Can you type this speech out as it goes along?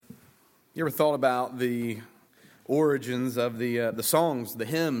You ever thought about the origins of the songs, the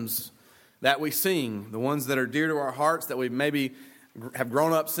hymns that we sing, the ones that are dear to our hearts that we maybe have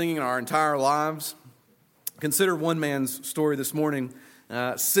grown up singing our entire lives? Consider one man's story this morning.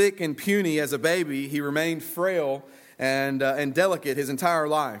 Sick and puny as a baby, he remained frail and delicate his entire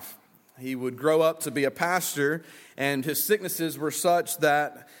life. He would grow up to be a pastor, and his sicknesses were such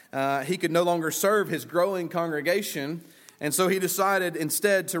that he could no longer serve his growing congregation. And so he decided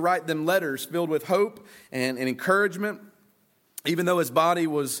instead to write them letters filled with hope and encouragement. Even though his body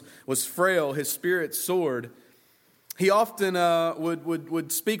was frail, his spirit soared. He often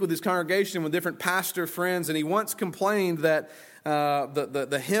would speak with his congregation, with different pastor friends, and he once complained that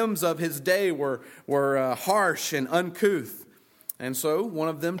the hymns of his day were harsh and uncouth. And so one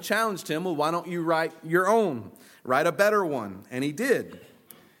of them challenged him, well, why don't you write your own? Write a better one. And he did.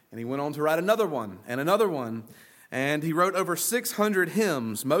 And he went on to write another one and another one. And he wrote over 600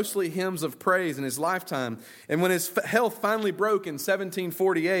 hymns, mostly hymns of praise in his lifetime. And when his health finally broke in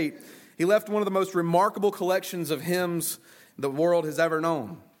 1748, he left one of the most remarkable collections of hymns the world has ever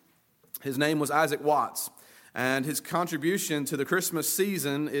known. His name was Isaac Watts. And his contribution to the Christmas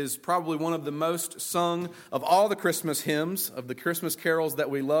season is probably one of the most sung of all the Christmas hymns, of the Christmas carols that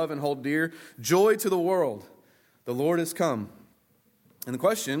we love and hold dear. Joy to the world, the Lord is come. And the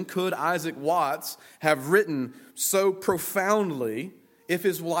question, could Isaac Watts have written so profoundly if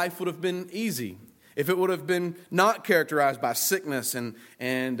his life would have been easy? If it would have been not characterized by sickness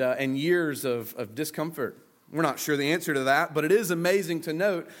and years of discomfort? We're not sure the answer to that, but it is amazing to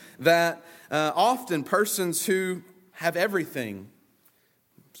note that often persons who have everything,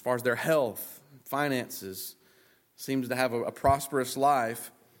 as far as their health, finances, seems to have a prosperous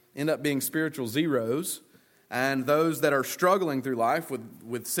life, end up being spiritual zeros. And those that are struggling through life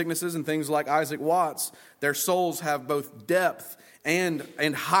with sicknesses and things like Isaac Watts, their souls have both depth and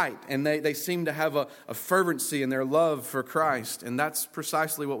height. And they seem to have a fervency in their love for Christ. And that's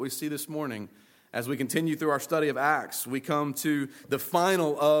precisely what we see this morning. As we continue through our study of Acts, we come to the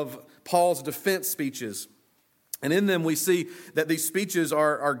final of Paul's defense speeches. And in them we see that these speeches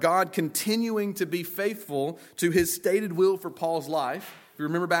are God continuing to be faithful to his stated will for Paul's life. If you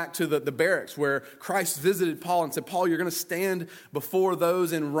remember back to the barracks where Christ visited Paul and said, Paul, you're going to stand before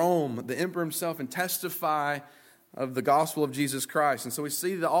those in Rome, the emperor himself, and testify of the gospel of Jesus Christ. And so we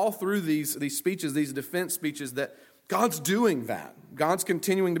see that all through these speeches, these defense speeches, that God's doing that. God's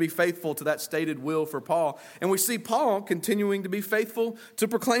continuing to be faithful to that stated will for Paul. And we see Paul continuing to be faithful to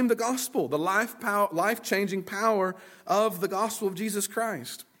proclaim the gospel, the life-changing power of the gospel of Jesus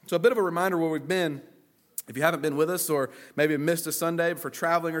Christ. So a bit of a reminder where we've been. If you haven't been with us or maybe missed a Sunday for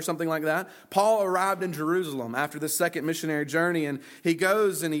traveling or something like that, Paul arrived in Jerusalem after this second missionary journey, and he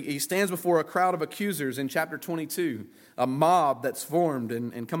goes and he stands before a crowd of accusers in chapter 22, a mob that's formed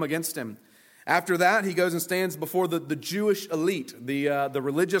and come against him. After that, he goes and stands before the Jewish elite, the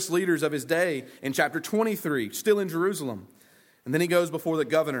religious leaders of his day in chapter 23, still in Jerusalem. And then he goes before the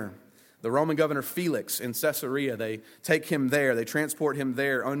governor, the Roman governor Felix in Caesarea. They take him there. They transport him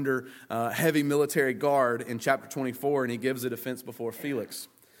there under heavy military guard in chapter 24, and he gives a defense before Felix.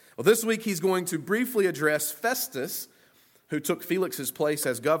 Well, this week he's going to briefly address Festus, who took Felix's place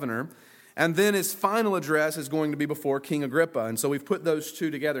as governor. And then his final address is going to be before King Agrippa. And so we've put those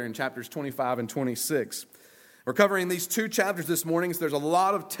two together in chapters 25 and 26. We're covering these two chapters this morning, so there's a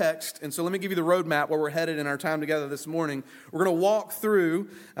lot of text. And so let me give you the roadmap where we're headed in our time together this morning. We're going to walk through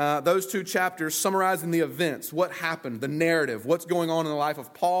those two chapters, summarizing the events, what happened, the narrative, what's going on in the life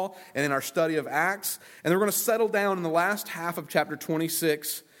of Paul and in our study of Acts. And then we're going to settle down in the last half of chapter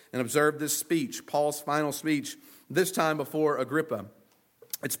 26 and observe this speech, Paul's final speech, this time before Agrippa.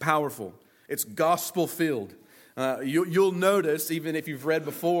 It's powerful. It's gospel-filled. You'll notice, even if you've read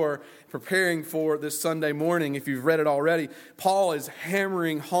before, preparing for this Sunday morning, if you've read it already, Paul is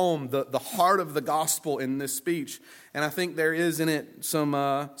hammering home the heart of the gospel in this speech. And I think there is in it some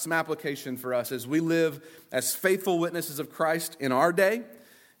application for us as we live as faithful witnesses of Christ in our day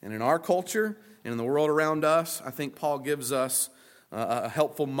and in our culture and in the world around us. I think Paul gives us a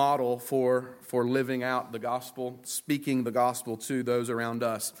helpful model for living out the gospel, speaking the gospel to those around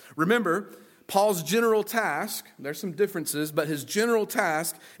us. Remember, Paul's general task, there's some differences, but his general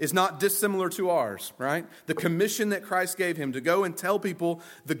task is not dissimilar to ours, right? The commission that Christ gave him to go and tell people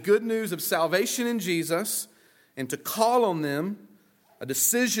the good news of salvation in Jesus and to call on them a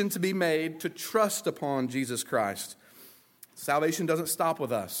decision to be made to trust upon Jesus Christ. Salvation doesn't stop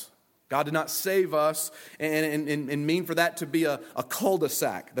with us. God did not save us and mean for that to be a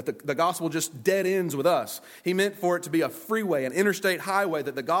cul-de-sac, that the gospel just dead ends with us. He meant for it to be a freeway, an interstate highway,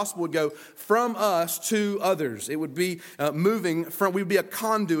 that the gospel would go from us to others. It would be we would be a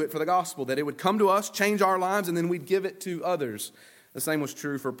conduit for the gospel, that it would come to us, change our lives, and then we'd give it to others. The same was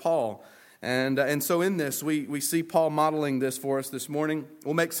true for Paul. And so in this, we see Paul modeling this for us this morning.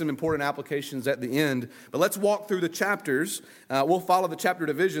 We'll make some important applications at the end. But let's walk through the chapters. We'll follow the chapter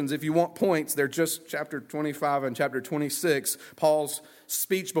divisions. If you want points, they're just chapter 25 and chapter 26. Paul's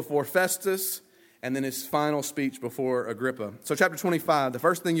speech before Festus, and then his final speech before Agrippa. So chapter 25, the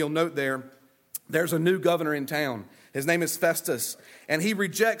first thing you'll note there's a new governor in town. His name is Festus. And he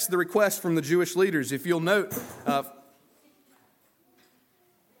rejects the request from the Jewish leaders. If you'll note...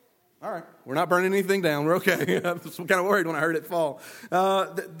 All right, we're not burning anything down. We're okay. I was kind of worried when I heard it fall.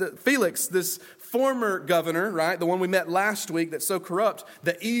 Felix, this former governor, right, the one we met last week that's so corrupt,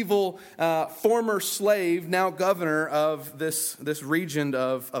 the evil former slave, now governor of this region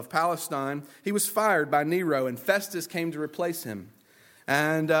of Palestine, he was fired by Nero, and Festus came to replace him.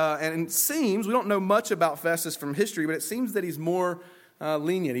 And it seems, we don't know much about Festus from history, but it seems that he's more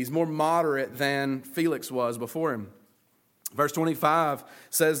lenient, he's more moderate than Felix was before him. Verse 25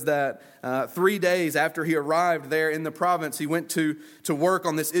 says that 3 days after he arrived there in the province, he went to work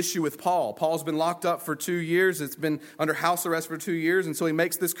on this issue with Paul. Paul's been locked up for 2 years. It's been under house arrest for 2 years. And so he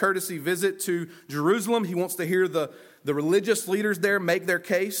makes this courtesy visit to Jerusalem. He wants to hear the religious leaders there make their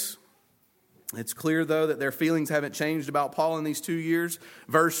case. It's clear, though, that their feelings haven't changed about Paul in these 2 years.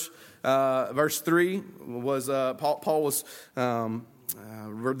 Verse 3 was Paul was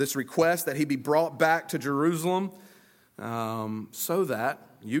this request that he be brought back to Jerusalem. So that,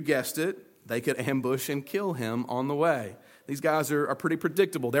 you guessed it, they could ambush and kill him on the way. These guys are pretty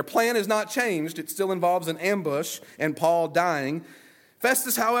predictable. Their plan has not changed. It still involves an ambush and Paul dying.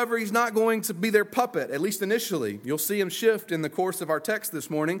 Festus, however, he's not going to be their puppet, at least initially. You'll see him shift in the course of our text this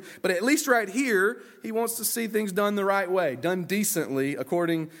morning. But at least right here, he wants to see things done the right way, done decently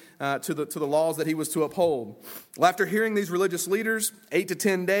according to the laws that he was to uphold. Well, after hearing these religious leaders, 8 to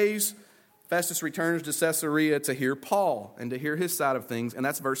 10 days, Festus returns to Caesarea to hear Paul and to hear his side of things, and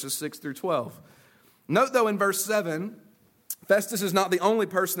that's verses 6 through 12. Note, though, in verse 7, Festus is not the only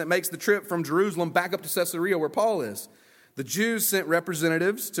person that makes the trip from Jerusalem back up to Caesarea where Paul is. The Jews sent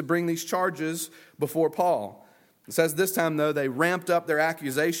representatives to bring these charges before Paul. It says this time, though, they ramped up their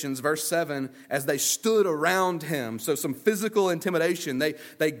accusations, verse 7, as they stood around him. So some physical intimidation.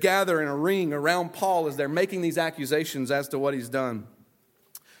 They gather in a ring around Paul as they're making these accusations as to what he's done.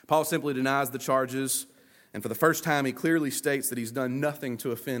 Paul simply denies the charges, and for the first time he clearly states that he's done nothing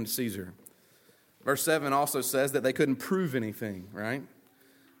to offend Caesar. Verse 7 also says that they couldn't prove anything, right?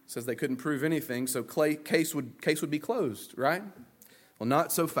 It says they couldn't prove anything, so case would be closed, right? Well,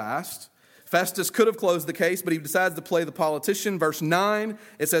 not so fast. Festus could have closed the case, but he decides to play the politician. Verse 9,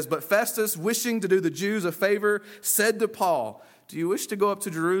 it says, "But Festus, wishing to do the Jews a favor, said to Paul, 'Do you wish to go up to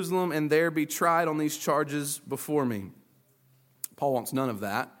Jerusalem and there be tried on these charges before me?'" Paul wants none of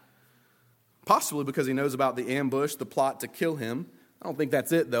that. Possibly because he knows about the ambush, the plot to kill him. I don't think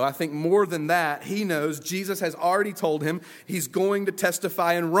that's it, though. I think more than that, he knows Jesus has already told him he's going to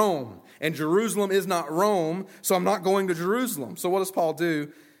testify in Rome. And Jerusalem is not Rome, so I'm not going to Jerusalem. So what does Paul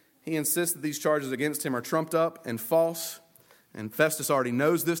do? He insists that these charges against him are trumped up and false. And Festus already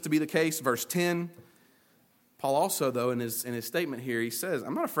knows this to be the case. Verse 10. Paul also, though, in his statement here, he says,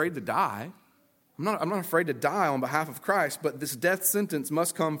 I'm not afraid to die. I'm not afraid to die on behalf of Christ, but this death sentence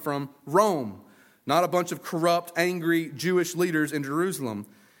must come from Rome, not a bunch of corrupt, angry Jewish leaders in Jerusalem.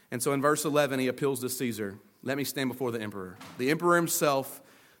 And so in verse 11, he appeals to Caesar. Let me stand before the emperor himself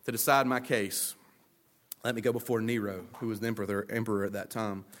to decide my case. Let me go before Nero, who was the emperor at that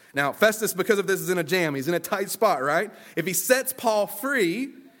time. Now, Festus, because of this, is in a jam. He's in a tight spot, right? If he sets Paul free,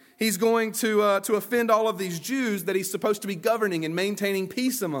 he's going to offend all of these Jews that he's supposed to be governing and maintaining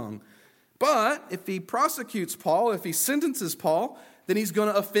peace among. But if he prosecutes Paul, if he sentences Paul, then he's going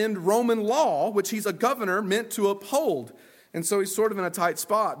to offend Roman law, which he's a governor meant to uphold. And so he's sort of in a tight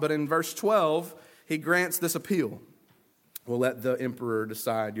spot. But in verse 12, he grants this appeal. We'll let the emperor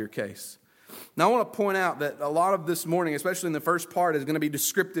decide your case. Now, I want to point out that a lot of this morning, especially in the first part, is going to be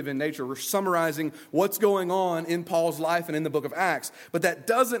descriptive in nature. We're summarizing what's going on in Paul's life and in the book of Acts. But that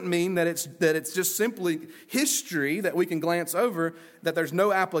doesn't mean that it's just simply history that we can glance over, that there's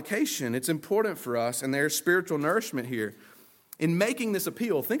no application. It's important for us, and there's spiritual nourishment here. In making this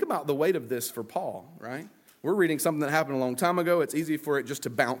appeal, think about the weight of this for Paul, right? We're reading something that happened a long time ago. It's easy for it just to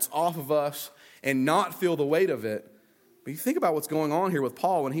bounce off of us and not feel the weight of it. But you think about what's going on here with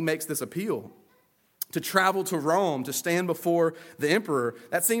Paul when he makes this appeal. to travel to Rome to stand before the emperor.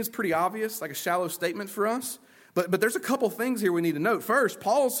 That seems pretty obvious, like a shallow statement for us. But there's a couple things here we need to note. First,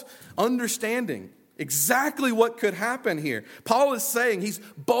 Paul's understanding exactly what could happen here. Paul is saying he's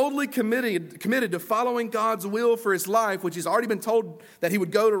boldly committed to following God's will for his life, which he's already been told that he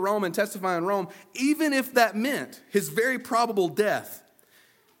would go to Rome and testify in Rome, even if that meant his very probable death.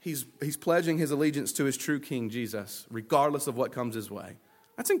 He's pledging his allegiance to his true King, Jesus, regardless of what comes his way.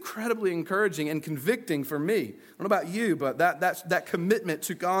 That's incredibly encouraging and convicting for me. I don't know about you, but that commitment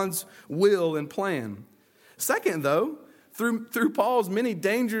to God's will and plan. Second, though, through Paul's many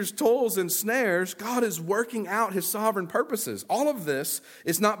dangers, toils, and snares, God is working out his sovereign purposes. All of this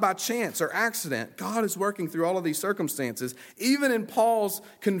is not by chance or accident. God is working through all of these circumstances, even in Paul's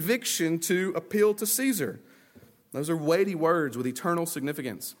conviction to appeal to Caesar. Those are weighty words with eternal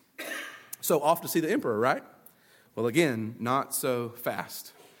significance. So off to see the emperor, right? Well, again, not so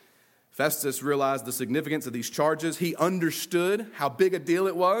fast. Festus realized the significance of these charges. He understood how big a deal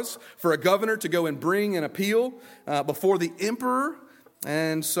it was for a governor to go and bring an appeal before the emperor.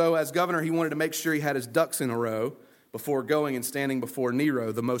 And so as governor, he wanted to make sure he had his ducks in a row before going and standing before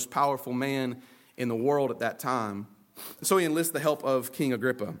Nero, the most powerful man in the world at that time. So he enlists the help of King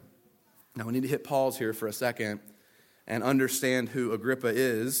Agrippa. Now we need to hit pause here for a second and understand who Agrippa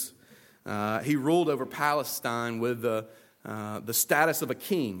is. He ruled over Palestine with the status of a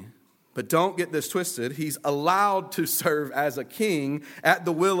king. But don't get this twisted. He's allowed to serve as a king at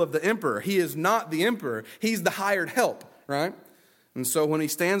the will of the emperor. He is not the emperor. He's the hired help, right? And so when he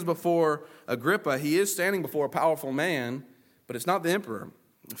stands before Agrippa, he is standing before a powerful man, but it's not the emperor.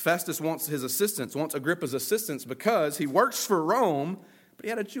 Festus wants Agrippa's assistance because he works for Rome, but he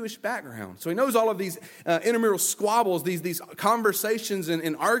had a Jewish background. So he knows all of these intramural squabbles, these conversations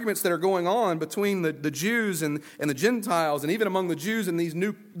and arguments that are going on between the Jews and the Gentiles, and even among the Jews and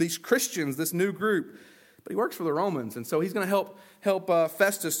these Christians, this new group. But he works for the Romans, and so he's going to help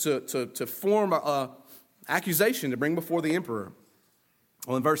Festus to form an accusation to bring before the emperor.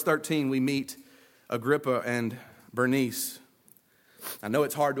 Well, in verse 13, we meet Agrippa and Bernice. I know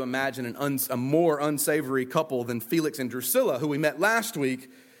it's hard to imagine a more unsavory couple than Felix and Drusilla, who we met last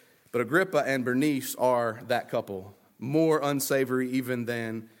week, but Agrippa and Bernice are that couple, more unsavory even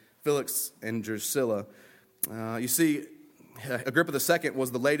than Felix and Drusilla. You see, Agrippa II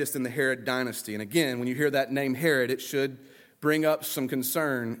was the latest in the Herod dynasty, and again, when you hear that name Herod, it should bring up some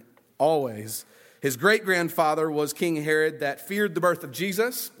concern always. His great-grandfather was King Herod that feared the birth of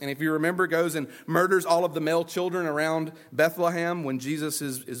Jesus. And if you remember, goes and murders all of the male children around Bethlehem when Jesus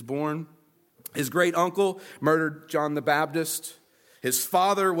is born. His great-uncle murdered John the Baptist. His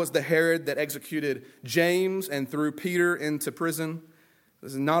father was the Herod that executed James and threw Peter into prison.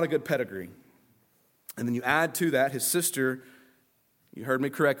 This is not a good pedigree. And then you add to that his sister, you heard me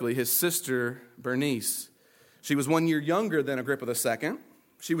correctly, his sister Bernice. She was 1 year younger than Agrippa II.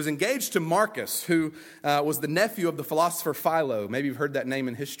 She was engaged to Marcus, who was the nephew of the philosopher Philo. Maybe you've heard that name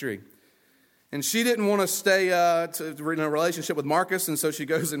in history. And she didn't want to stay in a relationship with Marcus, and so she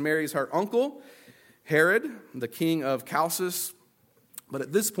goes and marries her uncle, Herod, the king of Chalcis. But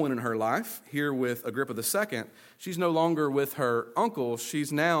at this point in her life, here with Agrippa II, she's no longer with her uncle.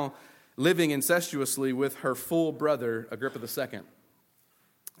 She's now living incestuously with her full brother, Agrippa II.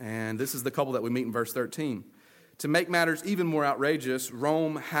 And this is the couple that we meet in verse 13. To make matters even more outrageous,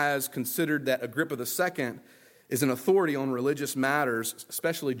 Rome has considered that Agrippa II is an authority on religious matters,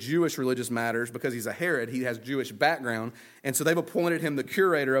 especially Jewish religious matters, because he's a Herod. He has Jewish background. And so they've appointed him the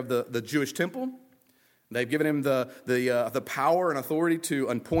curator of the Jewish temple. They've given him the power and authority to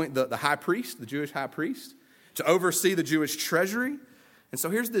appoint the high priest, the Jewish high priest, to oversee the Jewish treasury. And so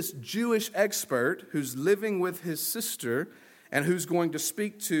here's this Jewish expert who's living with his sister and who's going to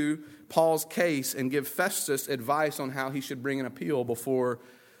speak to Paul's case and give Festus advice on how he should bring an appeal before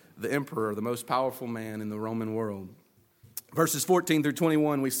the emperor, the most powerful man in the Roman world. Verses 14 through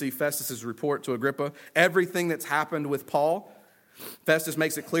 21, we see Festus' report to Agrippa. Everything that's happened with Paul, Festus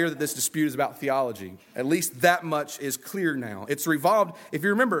makes it clear that this dispute is about theology. At least that much is clear now. It's revolved, if you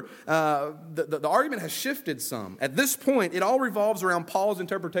remember, the argument has shifted some. At this point, it all revolves around Paul's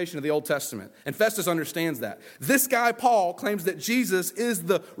interpretation of the Old Testament. And Festus understands that. This guy, Paul, claims that Jesus is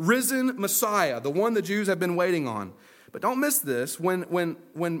the risen Messiah, the one the Jews have been waiting on. But don't miss this. When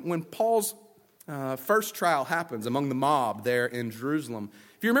Paul's first trial happens among the mob there in Jerusalem,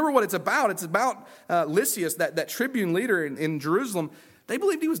 if you remember what it's about Lysias, that tribune leader in Jerusalem. They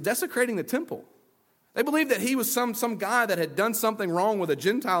believed he was desecrating the temple. They believed that he was some guy that had done something wrong with a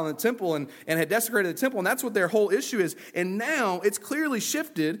Gentile in the temple and had desecrated the temple, and that's what their whole issue is. And now it's clearly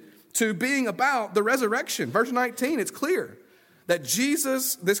shifted to being about the resurrection. Verse 19, it's clear that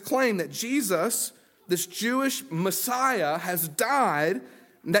Jesus, this claim that Jesus, this Jewish Messiah has died,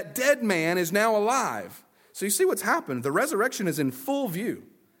 and that dead man is now alive. So you see what's happened. The resurrection is in full view.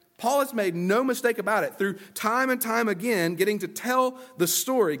 Paul has made no mistake about it. Through time and time again, getting to tell the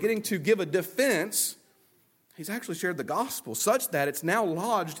story, getting to give a defense, he's actually shared the gospel such that it's now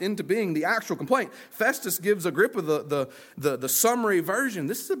lodged into being the actual complaint. Festus gives Agrippa the summary version.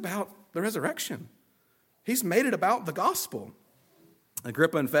 This is about the resurrection. He's made it about the gospel.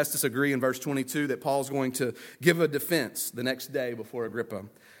 Agrippa and Festus agree in verse 22 that Paul's going to give a defense the next day before Agrippa. And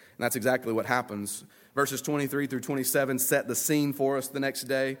that's exactly what happens. Verses 23 through 27 set the scene for us the next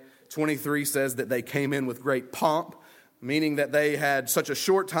day. 23 says that they came in with great pomp, meaning that they had such a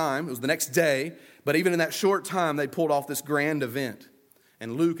short time. It was the next day, but even in that short time, they pulled off this grand event.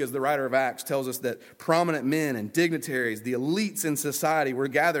 And Luke, as the writer of Acts, tells us that prominent men and dignitaries, the elites in society, were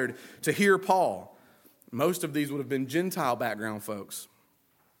gathered to hear Paul. Most of these would have been Gentile background folks.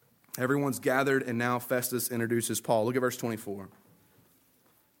 Everyone's gathered, and now Festus introduces Paul. Look at verse 24.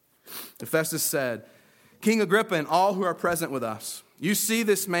 And Festus said, "King Agrippa and all who are present with us, you see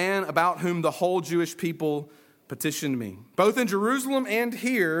this man about whom the whole Jewish people petitioned me, both in Jerusalem and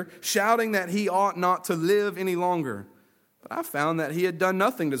here, shouting that he ought not to live any longer. But I found that he had done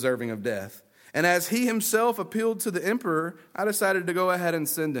nothing deserving of death. And as he himself appealed to the emperor, I decided to go ahead and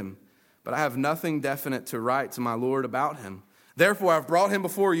send him. But I have nothing definite to write to my Lord about him. Therefore, I've brought him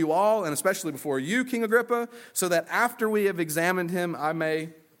before you all, and especially before you, King Agrippa, so that after we have examined him, I may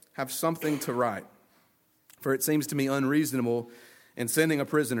have something to write. For it seems to me unreasonable in sending a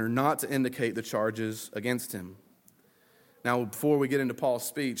prisoner not to indicate the charges against him." Now, before we get into Paul's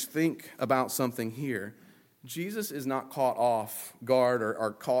speech, think about something here. Jesus is not caught off guard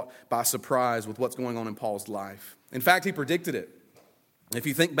or caught by surprise with what's going on in Paul's life. In fact, he predicted it. If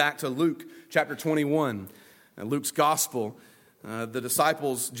you think back to Luke chapter 21, Luke's gospel, the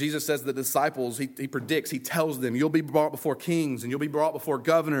disciples, Jesus says the disciples, he predicts, he tells them, you'll be brought before kings and you'll be brought before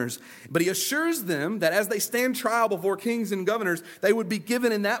governors. But he assures them that as they stand trial before kings and governors, they would be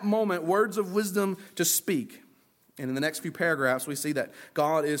given in that moment words of wisdom to speak. And in the next few paragraphs, we see that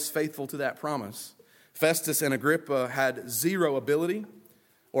God is faithful to that promise. Festus and Agrippa had zero ability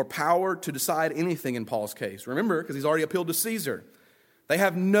or power to decide anything in Paul's case. Remember, because he's already appealed to Caesar. They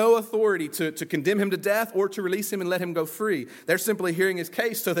have no authority to condemn him to death or to release him and let him go free. They're simply hearing his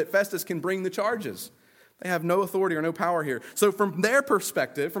case so that Festus can bring the charges. They have no authority or no power here. So from their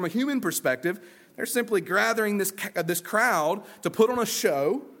perspective, from a human perspective, they're simply gathering this crowd to put on a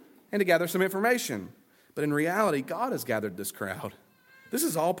show and to gather some information. But in reality, God has gathered this crowd. This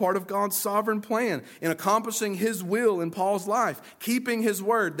is all part of God's sovereign plan in accomplishing his will in Paul's life, keeping his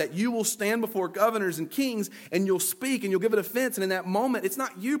word that you will stand before governors and kings and you'll speak and you'll give a defense. And in that moment, it's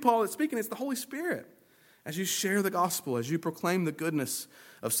not you, Paul, that's speaking, it's the Holy Spirit. As you share the gospel, as you proclaim the goodness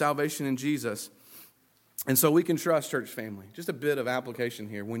of salvation in Jesus. And so we can trust, church family. Just a bit of application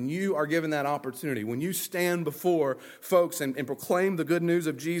here. When you are given that opportunity, when you stand before folks and proclaim the good news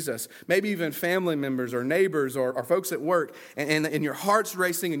of Jesus, maybe even family members or neighbors or folks at work, and your heart's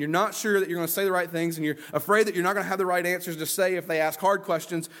racing and you're not sure that you're going to say the right things and you're afraid that you're not going to have the right answers to say if they ask hard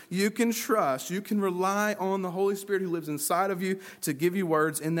questions, you can trust, you can rely on the Holy Spirit who lives inside of you to give you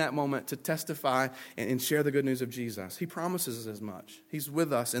words in that moment to testify and share the good news of Jesus. He promises as much. He's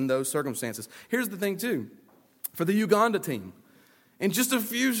with us in those circumstances. Here's the thing too. For the Uganda team, in just a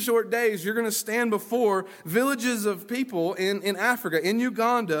few short days, you're going to stand before villages of people in Africa, in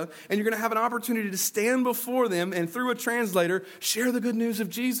Uganda, and you're going to have an opportunity to stand before them and through a translator, share the good news of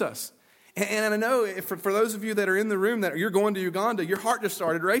Jesus. And I know for those of you that are in the room that you're going to Uganda, your heart just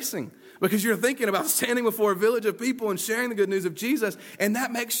started racing because you're thinking about standing before a village of people and sharing the good news of Jesus, and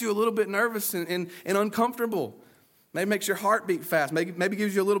that makes you a little bit nervous and uncomfortable. Maybe makes your heart beat fast. Maybe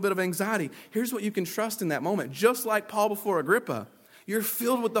gives you a little bit of anxiety. Here's what you can trust in that moment. Just like Paul before Agrippa, you're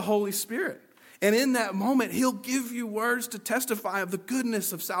filled with the Holy Spirit. And in that moment, he'll give you words to testify of the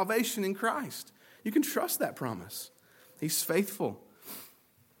goodness of salvation in Christ. You can trust that promise. He's faithful.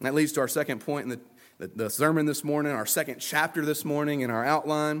 And that leads to our second point in the sermon this morning, our second chapter this morning in our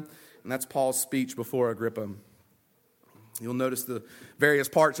outline, and that's Paul's speech before Agrippa. You'll notice the various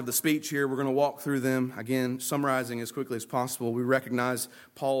parts of the speech here. We're going to walk through them, again, summarizing as quickly as possible. We recognize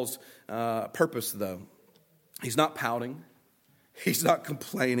Paul's purpose, though. He's not pouting. He's not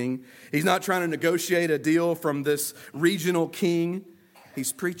complaining. He's not trying to negotiate a deal from this regional king.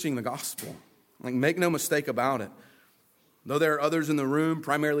 He's preaching the gospel. Make no mistake about it. Though there are others in the room,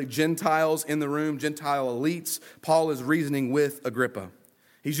 primarily Gentiles in the room, Gentile elites, Paul is reasoning with Agrippa.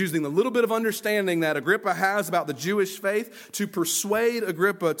 He's using the little bit of understanding that Agrippa has about the Jewish faith to persuade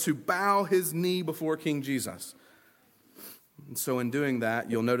Agrippa to bow his knee before King Jesus. And so in doing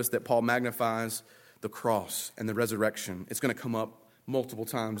that, you'll notice that Paul magnifies the cross and the resurrection. It's going to come up multiple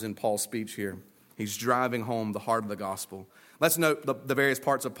times in Paul's speech here. He's driving home the heart of the gospel. Let's note the various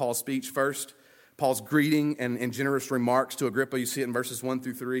parts of Paul's speech first. Paul's greeting and generous remarks to Agrippa. You see it in verses 1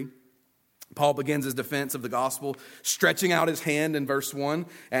 through 3. Paul begins his defense of the gospel, stretching out his hand in verse 1.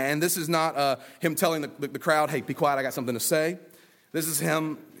 And this is not him telling the crowd, hey, be quiet, I got something to say. This is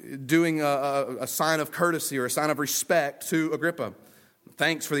him doing a sign of courtesy or a sign of respect to Agrippa.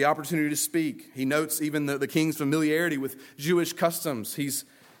 Thanks for the opportunity to speak. He notes even the king's familiarity with Jewish customs. He's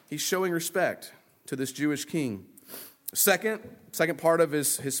showing respect to this Jewish king. Second part of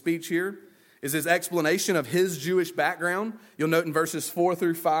his speech here is his explanation of his Jewish background. You'll note in verses 4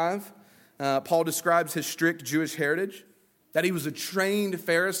 through 5, Paul describes his strict Jewish heritage, that he was a trained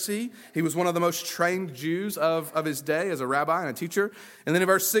Pharisee. He was one of the most trained Jews of his day as a rabbi and a teacher. And then in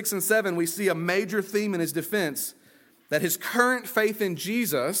verse 6 and 7, we see a major theme in his defense, that his current faith in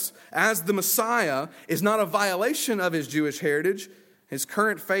Jesus as the Messiah is not a violation of his Jewish heritage. His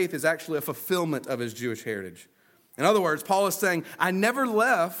current faith is actually a fulfillment of his Jewish heritage. In other words, Paul is saying, I never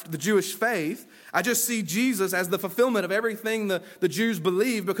left the Jewish faith. I just see Jesus as the fulfillment of everything the Jews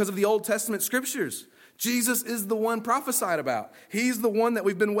believe because of the Old Testament scriptures. Jesus is the one prophesied about. He's the one that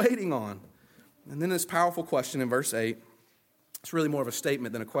we've been waiting on. And then this powerful question in verse 8. It's really more of a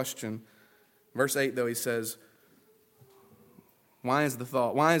statement than a question. Verse 8, though, he says, why is the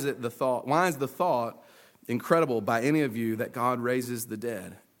thought incredible by any of you that God raises the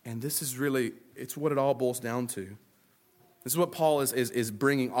dead? And this is really, it's what it all boils down to. This is what Paul is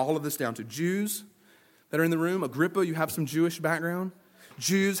bringing all of this down to. Jews that are in the room, Agrippa, you have some Jewish background.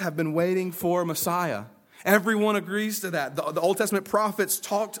 Jews have been waiting for Messiah. Everyone agrees to that. The Old Testament prophets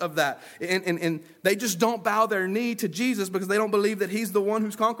talked of that. And they just don't bow their knee to Jesus because they don't believe that he's the one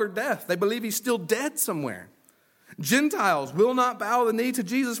who's conquered death. They believe he's still dead somewhere. Gentiles will not bow the knee to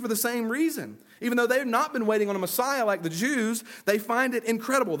Jesus for the same reason. Even though they've not been waiting on a Messiah like the Jews, they find it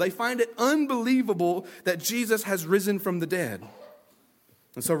incredible. They find it unbelievable that Jesus has risen from the dead.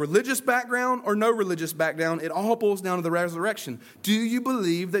 And so religious background or no religious background, it all boils down to the resurrection. Do you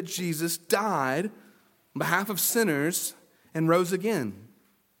believe that Jesus died on behalf of sinners and rose again?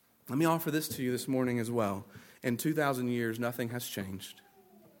 Let me offer this to you this morning as well. In 2,000 years, nothing has changed.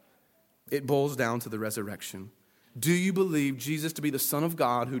 It boils down to the resurrection. Do you believe Jesus to be the Son of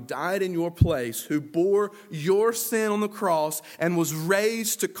God who died in your place, who bore your sin on the cross and was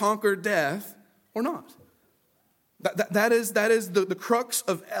raised to conquer death or not? That is the crux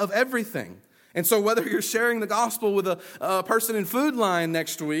of everything. And so whether you're sharing the gospel with a person in Food Line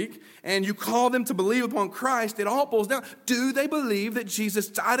next week and you call them to believe upon Christ, it all boils down. Do they believe that Jesus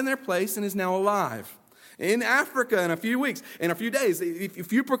died in their place and is now alive? In Africa in a few weeks, in a few days,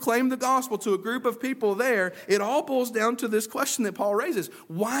 if you proclaim the gospel to a group of people there, it all boils down to this question that Paul raises.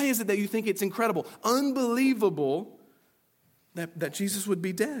 Why is it that you think it's incredible, unbelievable that Jesus would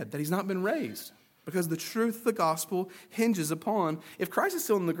be dead, that he's not been raised? Because the truth of the gospel hinges upon, if Christ is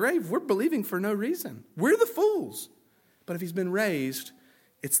still in the grave, we're believing for no reason. We're the fools. But if he's been raised,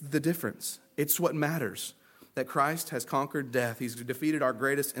 it's the difference. It's what matters, that Christ has conquered death. He's defeated our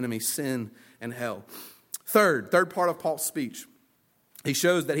greatest enemy, sin and hell. Third part of Paul's speech. He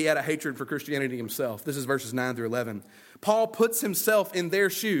shows that he had a hatred for Christianity himself. This is verses 9 through 11. Paul puts himself in their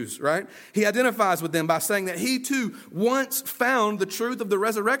shoes, right? He identifies with them by saying that he too once found the truth of the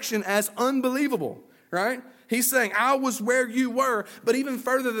resurrection as unbelievable, right? He's saying, I was where you were, but even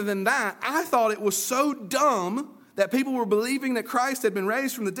further than that, I thought it was so dumb that people were believing that Christ had been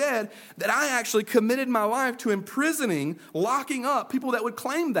raised from the dead that I actually committed my life to imprisoning, locking up people that would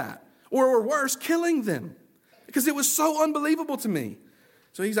claim that, or worse, killing them, because it was so unbelievable to me.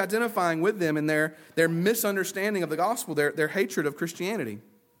 So he's identifying with them in their misunderstanding of the gospel, their hatred of Christianity.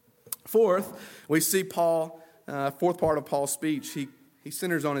 Fourth, we see Paul, fourth part of Paul's speech, he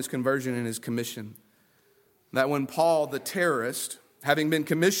centers on his conversion and his commission. That when Paul, the terrorist, having been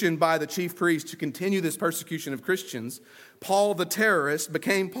commissioned by the chief priest to continue this persecution of Christians, Paul, the terrorist,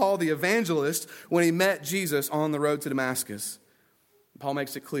 became Paul, the evangelist, when he met Jesus on the road to Damascus. Paul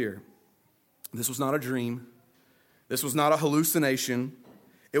makes it clear. This was not a dream. This was not a hallucination.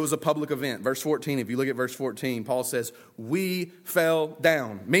 It was a public event. Verse 14, if you look at verse 14, Paul says, we fell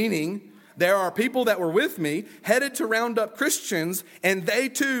down. Meaning, there are people that were with me headed to round up Christians, and they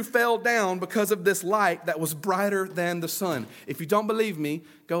too fell down because of this light that was brighter than the sun. If you don't believe me,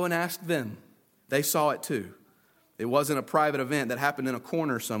 go and ask them. They saw it too. It wasn't a private event that happened in a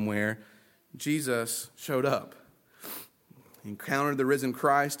corner somewhere. Jesus showed up. He encountered the risen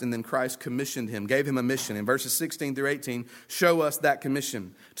Christ, and then Christ commissioned him, gave him a mission. In verses 16 through 18, show us that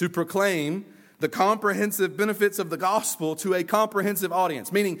commission. To proclaim the comprehensive benefits of the gospel to a comprehensive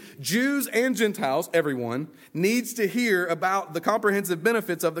audience, meaning Jews and Gentiles, everyone, needs to hear about the comprehensive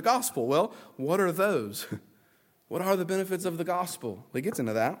benefits of the gospel. Well, what are those? What are the benefits of the gospel? He gets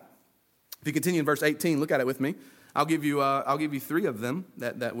into that. If you continue in verse 18, look at it with me. I'll give you three of them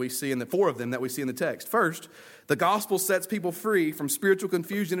that we see, and four of them that we see in the text. First, the gospel sets people free from spiritual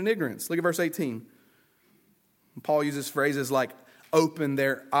confusion and ignorance. Look at verse 18. Paul uses phrases like open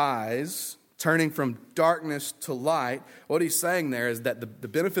their eyes, turning from darkness to light. What he's saying there is that the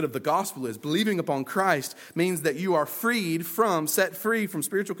benefit of the gospel is believing upon Christ means that you are set free from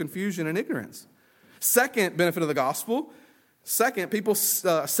spiritual confusion and ignorance. Second benefit of the gospel, people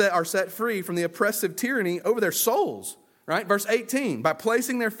are set free from the oppressive tyranny over their souls. Right? Verse 18, by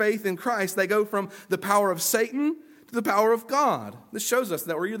placing their faith in Christ, they go from the power of Satan to the power of God. This shows us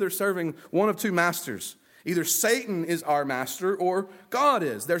that we're either serving one of two masters. Either Satan is our master or God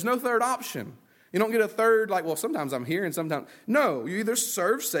is. There's no third option. You don't get a third, like, well, sometimes I'm here and sometimes... No, you either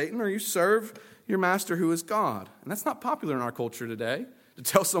serve Satan or you serve your master who is God. And that's not popular in our culture today. To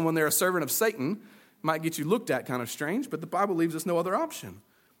tell someone they're a servant of Satan might get you looked at kind of strange, but the Bible leaves us no other option.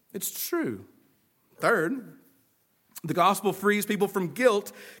 It's true. Third, the gospel frees people from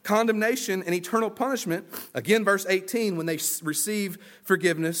guilt, condemnation, and eternal punishment. Again, verse 18, when they receive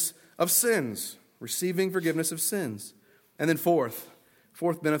forgiveness of sins. Receiving forgiveness of sins. And then fourth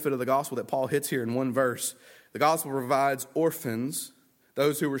benefit of the gospel that Paul hits here in one verse. The gospel provides orphans,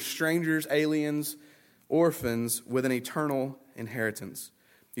 those who were strangers, aliens, orphans, with an eternal inheritance.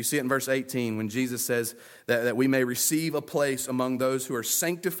 You see it in verse 18 when Jesus says that we may receive a place among those who are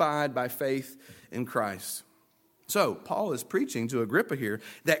sanctified by faith in Christ. So, Paul is preaching to Agrippa here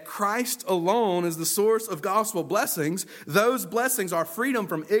that Christ alone is the source of gospel blessings. Those blessings are freedom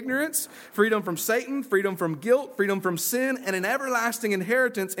from ignorance, freedom from Satan, freedom from guilt, freedom from sin, and an everlasting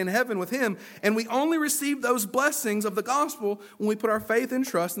inheritance in heaven with him. And we only receive those blessings of the gospel when we put our faith and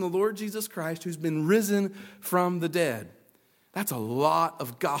trust in the Lord Jesus Christ, who's been risen from the dead. That's a lot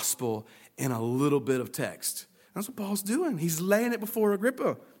of gospel in a little bit of text. That's what Paul's doing. He's laying it before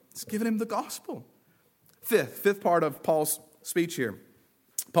Agrippa. He's giving him the gospel. Fifth part of Paul's speech here.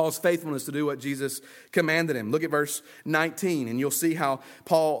 Paul's faithfulness to do what Jesus commanded him. Look at verse 19, and you'll see how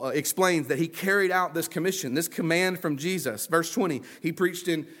Paul explains that he carried out this commission, this command from Jesus. Verse 20, he preached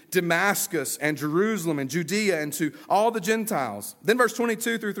in Damascus and Jerusalem and Judea and to all the Gentiles. Then verse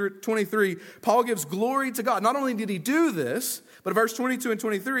 22 through 23, Paul gives glory to God. Not only did he do this, but verse 22 and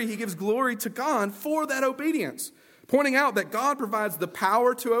 23, he gives glory to God for that obedience, pointing out that God provides the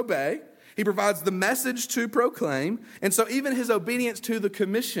power to obey. He provides the message to proclaim. And so even his obedience to the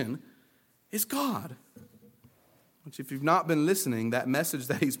commission is God. Which if you've not been listening, that message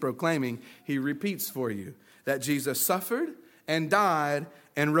that he's proclaiming, he repeats for you. That Jesus suffered and died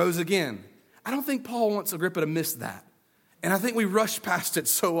and rose again. I don't think Paul wants Agrippa to miss that. And I think we rush past it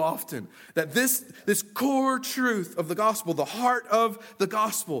so often. That this core truth of the gospel, the heart of the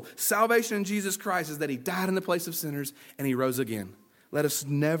gospel, salvation in Jesus Christ, is that he died in the place of sinners and he rose again. Let us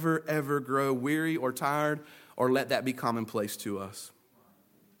never, ever grow weary or tired or let that be commonplace to us.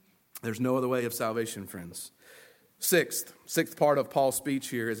 There's no other way of salvation, friends. Sixth part of Paul's speech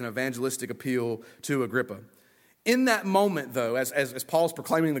here is an evangelistic appeal to Agrippa. In that moment, though, as Paul's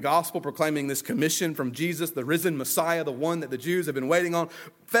proclaiming the gospel, proclaiming this commission from Jesus, the risen Messiah, the one that the Jews have been waiting on,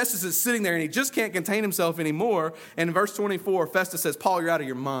 Festus is sitting there and he just can't contain himself anymore. And in verse 24, Festus says, Paul, you're out of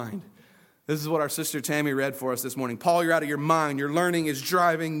your mind. This is what our sister Tammy read for us this morning. Paul, you're out of your mind. Your learning is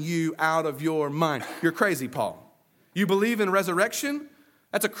driving you out of your mind. You're crazy, Paul. You believe in resurrection?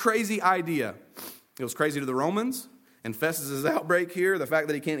 That's a crazy idea. It was crazy to the Romans. And Festus' outbreak here, the fact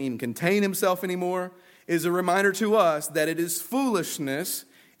that he can't even contain himself anymore, is a reminder to us that it is foolishness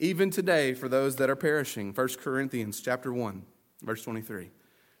even today for those that are perishing. 1 Corinthians chapter 1, verse 23.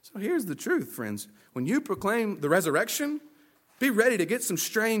 So here's the truth, friends. When you proclaim the resurrection, be ready to get some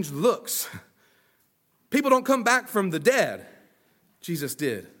strange looks. People don't come back from the dead. Jesus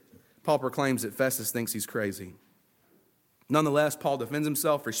did. Paul proclaims that Festus thinks he's crazy. Nonetheless, Paul defends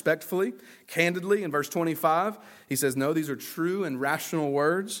himself respectfully, candidly. In verse 25, he says, no, these are true and rational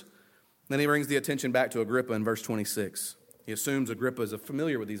words. Then he brings the attention back to Agrippa in verse 26. He assumes Agrippa is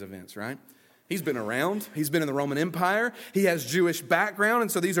familiar with these events, right? He's been around. He's been in the Roman Empire. He has Jewish background,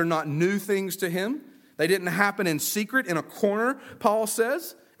 and so these are not new things to him. They didn't happen in secret, in a corner, Paul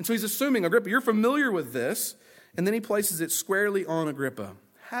says. And so he's assuming, Agrippa, you're familiar with this. And then he places it squarely on Agrippa.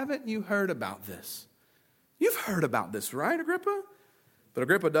 Haven't you heard about this? You've heard about this, right, Agrippa? But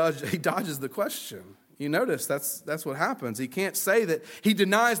Agrippa dodges the question. You notice that's what happens. He can't say that he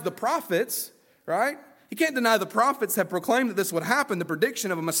denies the prophets, right? He can't deny the prophets have proclaimed that this would happen, the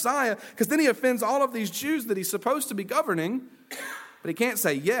prediction of a Messiah, because then he offends all of these Jews that he's supposed to be governing. But he can't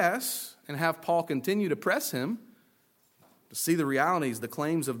say yes and have Paul continue to press him to see the realities, the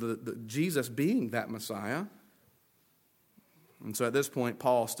claims of the Jesus being that Messiah. And so at this point,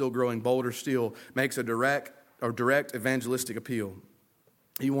 Paul, still growing bolder still, makes a direct evangelistic appeal.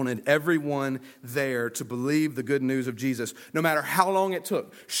 He wanted everyone there to believe the good news of Jesus, no matter how long it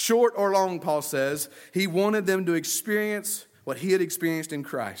took. Short or long, Paul says, he wanted them to experience what he had experienced in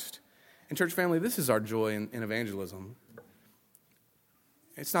Christ. And church family, this is our joy in evangelism.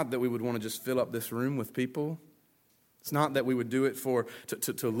 It's not that we would want to just fill up this room with people. It's not that we would do it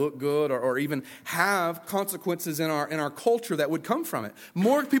to look good or even have consequences in our culture that would come from it.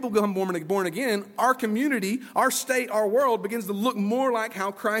 More people become born again, our community, our state, our world begins to look more like how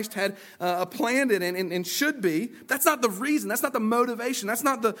Christ had planned it and should be. That's not the reason. That's not the motivation. That's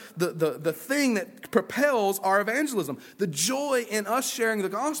not the thing that propels our evangelism. The joy in us sharing the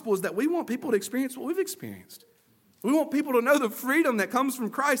gospel is that we want people to experience what we've experienced. We want people to know the freedom that comes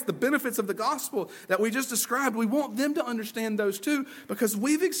from Christ, the benefits of the gospel that we just described. We want them to understand those too because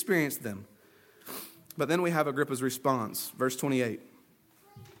we've experienced them. But then we have Agrippa's response. Verse 28.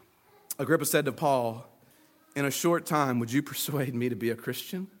 Agrippa said to Paul, "In a short time, would you persuade me to be a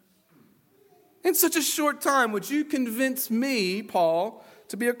Christian? In such a short time, would you convince me, Paul,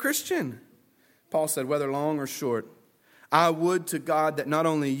 to be a Christian?" Paul said, "Whether long or short, I would to God that not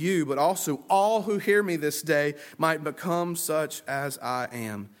only you, but also all who hear me this day might become such as I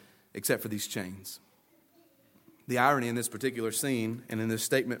am, except for these chains." The irony in this particular scene and in this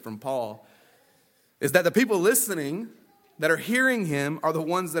statement from Paul is that the people listening that are hearing him are the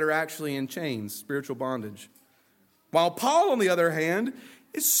ones that are actually in chains, spiritual bondage. While Paul, on the other hand,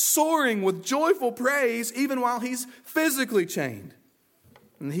 is soaring with joyful praise even while he's physically chained.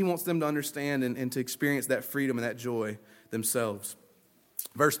 And he wants them to understand and to experience that freedom and that joy themselves.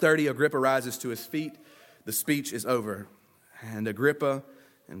 Verse 30, Agrippa rises to his feet. The speech is over. And Agrippa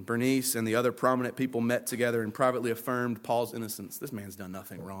and Bernice and the other prominent people met together and privately affirmed Paul's innocence. This man's done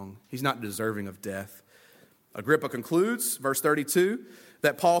nothing wrong. He's not deserving of death. Agrippa concludes, verse 32,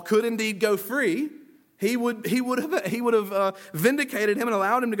 that Paul could indeed go free. He would have vindicated him and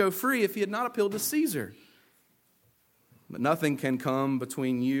allowed him to go free if he had not appealed to Caesar. But nothing can come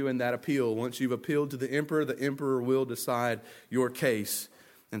between you and that appeal. Once you've appealed to the emperor will decide your case.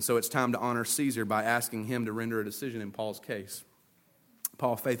 And so it's time to honor Caesar by asking him to render a decision in Paul's case.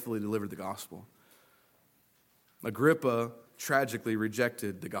 Paul faithfully delivered the gospel. Agrippa tragically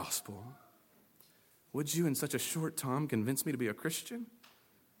rejected the gospel. Would you in such a short time convince me to be a Christian?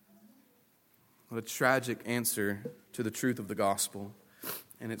 What a tragic answer to the truth of the gospel.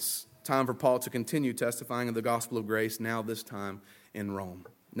 And it's time for Paul to continue testifying of the gospel of grace, now this time in Rome.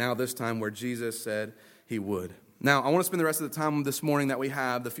 Now this time where Jesus said he would. Now, I want to spend the rest of the time this morning that we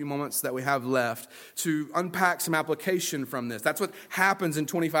have, the few moments that we have left, to unpack some application from this. That's what happens in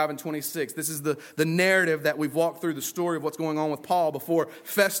 25 and 26. This is the narrative that we've walked through, the story of what's going on with Paul before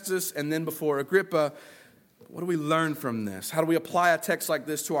Festus and then before Agrippa. What do we learn from this? How do we apply a text like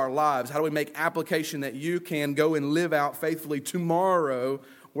this to our lives? How do we make application that you can go and live out faithfully tomorrow,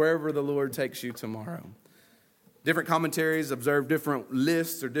 wherever the Lord takes you tomorrow? Different commentaries observe different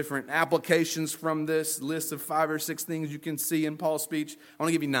lists or different applications from this list of 5 or 6 things you can see in Paul's speech. I want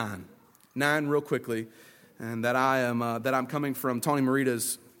to give you 9 real quickly, and that I'm coming from Tony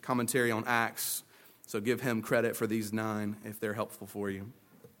Merita's commentary on Acts. So give him credit for these 9 if they're helpful for you.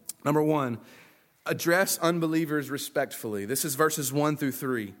 Number 1, address unbelievers respectfully. This is verses 1 through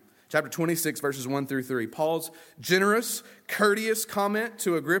 3. Chapter 26, verses 1 through 3. Paul's generous, courteous comment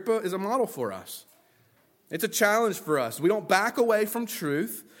to Agrippa is a model for us. It's a challenge for us. We don't back away from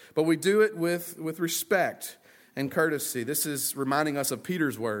truth, but we do it with respect and courtesy. This is reminding us of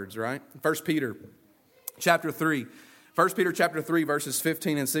Peter's words, right? 1 Peter chapter 3. 1 Peter chapter 3, verses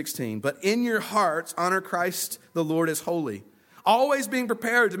 15 and 16. "But in your hearts honor Christ the Lord as holy, always being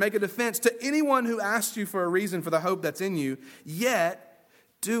prepared to make a defense to anyone who asks you for a reason for the hope that's in you, yet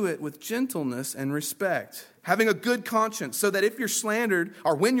do it with gentleness and respect, having a good conscience, so that if you're slandered,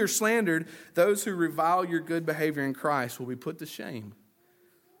 or when you're slandered, those who revile your good behavior in Christ will be put to shame."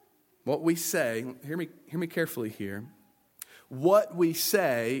 What we say, hear me carefully here. What we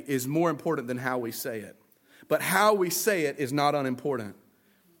say is more important than how we say it. But how we say it is not unimportant.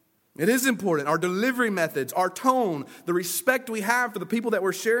 It is important. Our delivery methods, our tone, the respect we have for the people that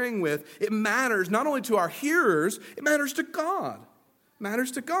we're sharing with, it matters not only to our hearers, it matters to God.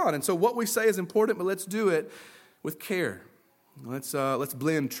 Matters to God. And so what we say is important, but let's do it with care. Let's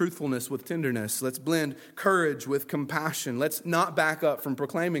blend truthfulness with tenderness. Let's blend courage with compassion. Let's not back up from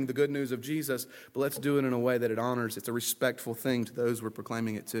proclaiming the good news of Jesus, but let's do it in a way that it honors. It's a respectful thing to those we're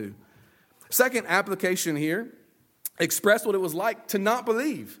proclaiming it to. Second application here, express what it was like to not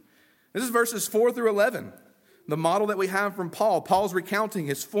believe. This is verses 4 through 11. The model that we have from Paul. Paul's recounting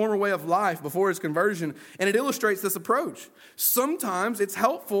his former way of life before his conversion, and it illustrates this approach. Sometimes it's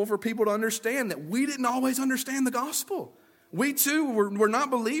helpful for people to understand that we didn't always understand the gospel. We too were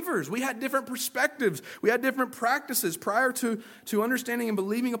not believers. We had different perspectives. We had different practices prior to understanding and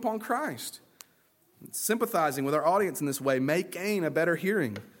believing upon Christ. Sympathizing with our audience in this way may gain a better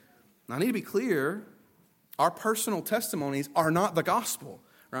hearing. Now, I need to be clear, our personal testimonies are not the gospel,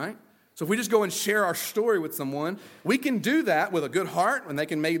 right? So if we just go and share our story with someone, we can do that with a good heart, and they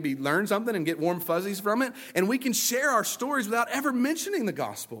can maybe learn something and get warm fuzzies from it, and we can share our stories without ever mentioning the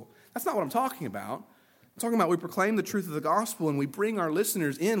gospel. That's not what I'm talking about. I'm talking about we proclaim the truth of the gospel and we bring our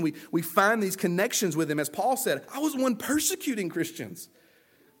listeners in. We find these connections with them. As Paul said, I was the one persecuting Christians.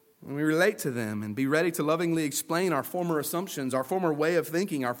 And we relate to them and be ready to lovingly explain our former assumptions, our former way of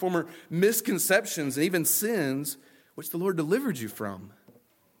thinking, our former misconceptions, and even sins which the Lord delivered you from.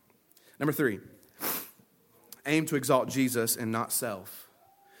 Number 3, aim to exalt Jesus and not self.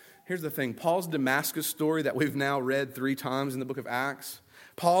 Here's the thing. Paul's Damascus story that we've now read 3 times in the book of Acts,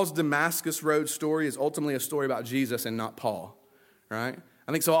 Paul's Damascus Road story is ultimately a story about Jesus and not Paul, right?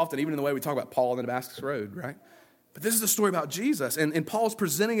 I think so often, even in the way we talk about Paul on the Damascus Road, right? But this is a story about Jesus, and Paul's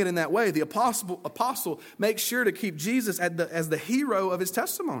presenting it in that way. The apostle makes sure to keep Jesus as the hero of his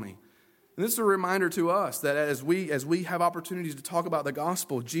testimony. And this is a reminder to us that as we have opportunities to talk about the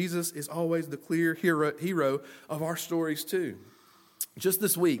gospel, Jesus is always the clear hero of our stories too. Just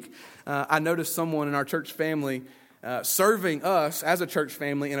this week, I noticed someone in our church family serving us as a church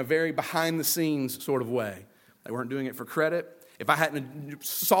family in a very behind-the-scenes sort of way. They weren't doing it for credit. If I hadn't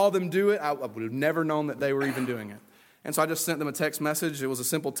saw them do it, I would have never known that they were even doing it. And so I just sent them a text message. It was a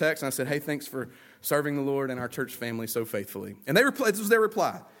simple text, and I said, hey, thanks for serving the Lord and our church family so faithfully. And this was their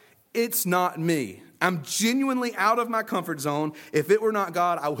reply. It's not me. I'm genuinely out of my comfort zone. If it were not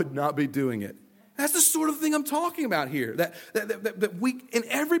God, I would not be doing it. That's the sort of thing I'm talking about here. That we, in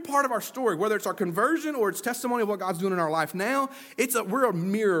every part of our story, whether it's our conversion or it's testimony of what God's doing in our life now, we're a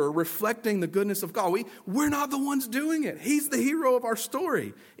mirror reflecting the goodness of God. We're not the ones doing it. He's the hero of our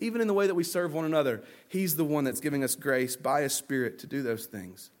story. Even in the way that we serve one another, He's the one that's giving us grace by His Spirit to do those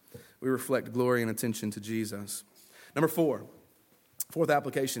things. We reflect glory and attention to Jesus. Number 4, fourth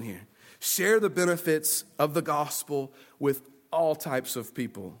application here. Share the benefits of the gospel with all types of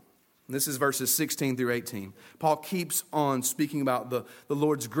people. This is verses 16 through 18. Paul keeps on speaking about the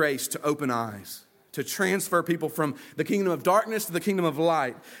Lord's grace to open eyes, to transfer people from the kingdom of darkness to the kingdom of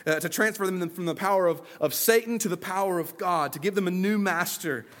light, to transfer them from the power of Satan to the power of God, to give them a new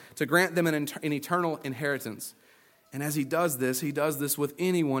master, to grant them an eternal inheritance. And as he does this with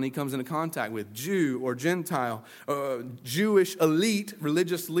anyone he comes into contact with, Jew or Gentile, Jewish elite,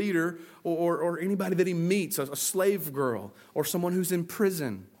 religious leader, or anybody that he meets, a slave girl, or someone who's in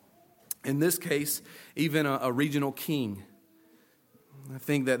prison. In this case, even a regional king. I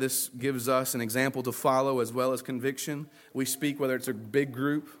think that this gives us an example to follow as well as conviction. We speak, whether it's a big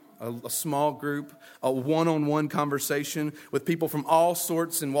group, a small group, a one-on-one conversation with people from all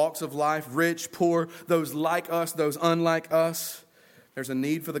sorts and walks of life, rich, poor, those like us, those unlike us. There's a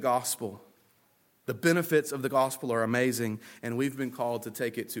need for the gospel. The benefits of the gospel are amazing, and we've been called to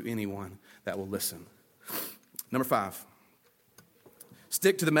take it to anyone that will listen. Number 5.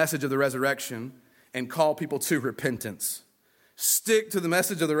 Stick to the message of the resurrection and call people to repentance. Stick to the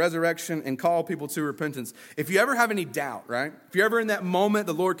message of the resurrection and call people to repentance. If you ever have any doubt, right? If you're ever in that moment,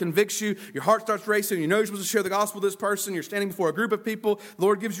 the Lord convicts you, your heart starts racing, you know you're supposed to share the gospel with this person, you're standing before a group of people, the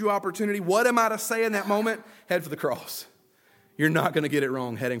Lord gives you opportunity. What am I to say in that moment? Head for the cross. You're not going to get it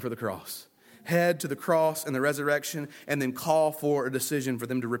wrong heading for the cross. Head to the cross and the resurrection and then call for a decision for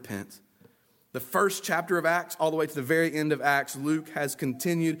them to repent. The first chapter of Acts, all the way to the very end of Acts, Luke has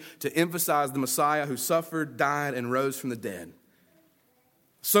continued to emphasize the Messiah who suffered, died, and rose from the dead.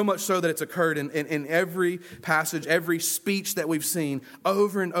 So much so that it's occurred in every passage, every speech that we've seen,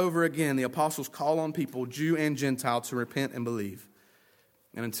 over and over again, the apostles call on people, Jew and Gentile, to repent and believe.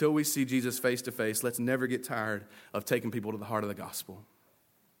 And until we see Jesus face to face, let's never get tired of taking people to the heart of the gospel.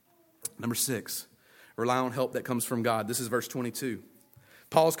 Number 6, rely on help that comes from God. This is verse 22.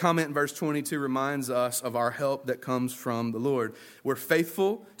 Paul's comment in verse 22 reminds us of our help that comes from the Lord. We're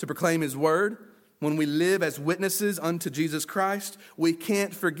faithful to proclaim His word. When we live as witnesses unto Jesus Christ, we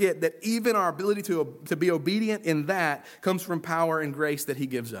can't forget that even our ability to be obedient in that comes from power and grace that He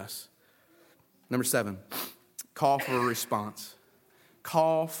gives us. Number 7, call for a response.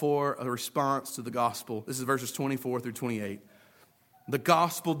 Call for a response to the gospel. This is verses 24 through 28. The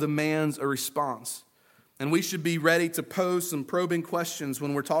gospel demands a response. And we should be ready to pose some probing questions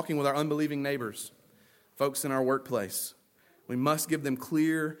when we're talking with our unbelieving neighbors, folks in our workplace. We must give them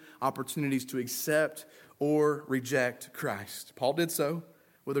clear opportunities to accept or reject Christ. Paul did so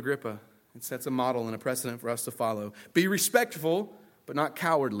with Agrippa. It sets a model and a precedent for us to follow. Be respectful, but not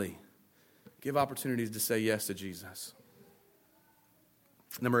cowardly. Give opportunities to say yes to Jesus.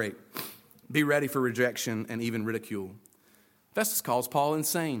 Number 8, be ready for rejection and even ridicule. Festus calls Paul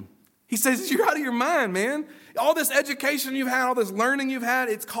insane. He says, you're out of your mind, man. All this education you've had, all this learning you've had,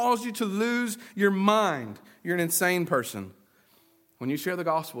 it's caused you to lose your mind. You're an insane person. When you share the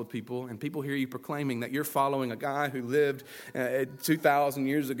gospel with people and people hear you proclaiming that you're following a guy who lived 2,000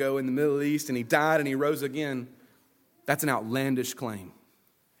 years ago in the Middle East and he died and he rose again, that's an outlandish claim.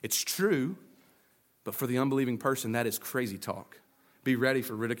 It's true, but for the unbelieving person, that is crazy talk. Be ready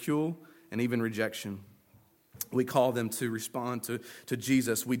for ridicule and even rejection. We call them to respond to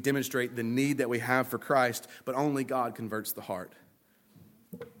Jesus. We demonstrate the need that we have for Christ, but only God converts the heart.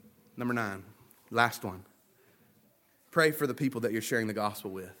 Number 9, last one. Pray for the people that you're sharing the gospel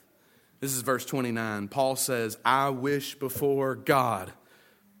with. This is verse 29. Paul says, I wish before God.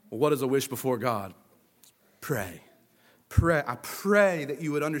 Well, what is a wish before God? Pray. Pray. I pray that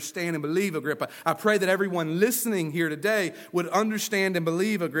you would understand and believe, Agrippa. I pray that everyone listening here today would understand and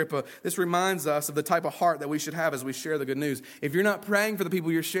believe, Agrippa. This reminds us of the type of heart that we should have as we share the good news. If you're not praying for the people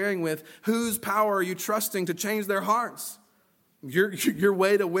you're sharing with, whose power are you trusting to change their hearts? Your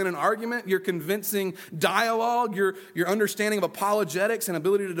way to win an argument, your convincing dialogue, your understanding of apologetics and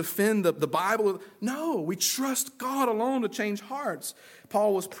ability to defend the Bible. No, we trust God alone to change hearts.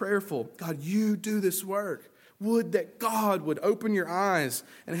 Paul was prayerful. God, you do this work. Would that God would open your eyes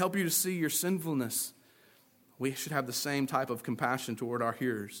and help you to see your sinfulness. We should have the same type of compassion toward our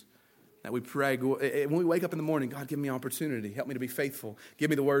hearers. That we pray, when we wake up in the morning, God, give me opportunity. Help me to be faithful.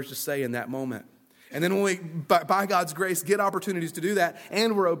 Give me the words to say in that moment. And then when we, by God's grace, get opportunities to do that,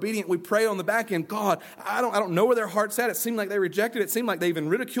 and we're obedient, we pray on the back end, God, I don't know where their heart's at. It seemed like they rejected it. It seemed like they even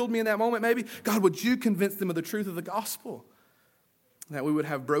ridiculed me in that moment maybe. God, would you convince them of the truth of the gospel? That we would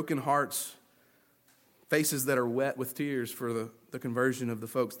have broken hearts, faces that are wet with tears for the conversion of the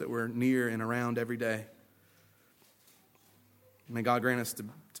folks that we're near and around every day. May God grant us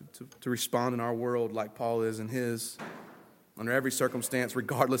to respond in our world like Paul is in his. Under every circumstance,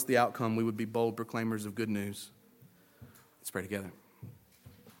 regardless the outcome, we would be bold proclaimers of good news. Let's pray together.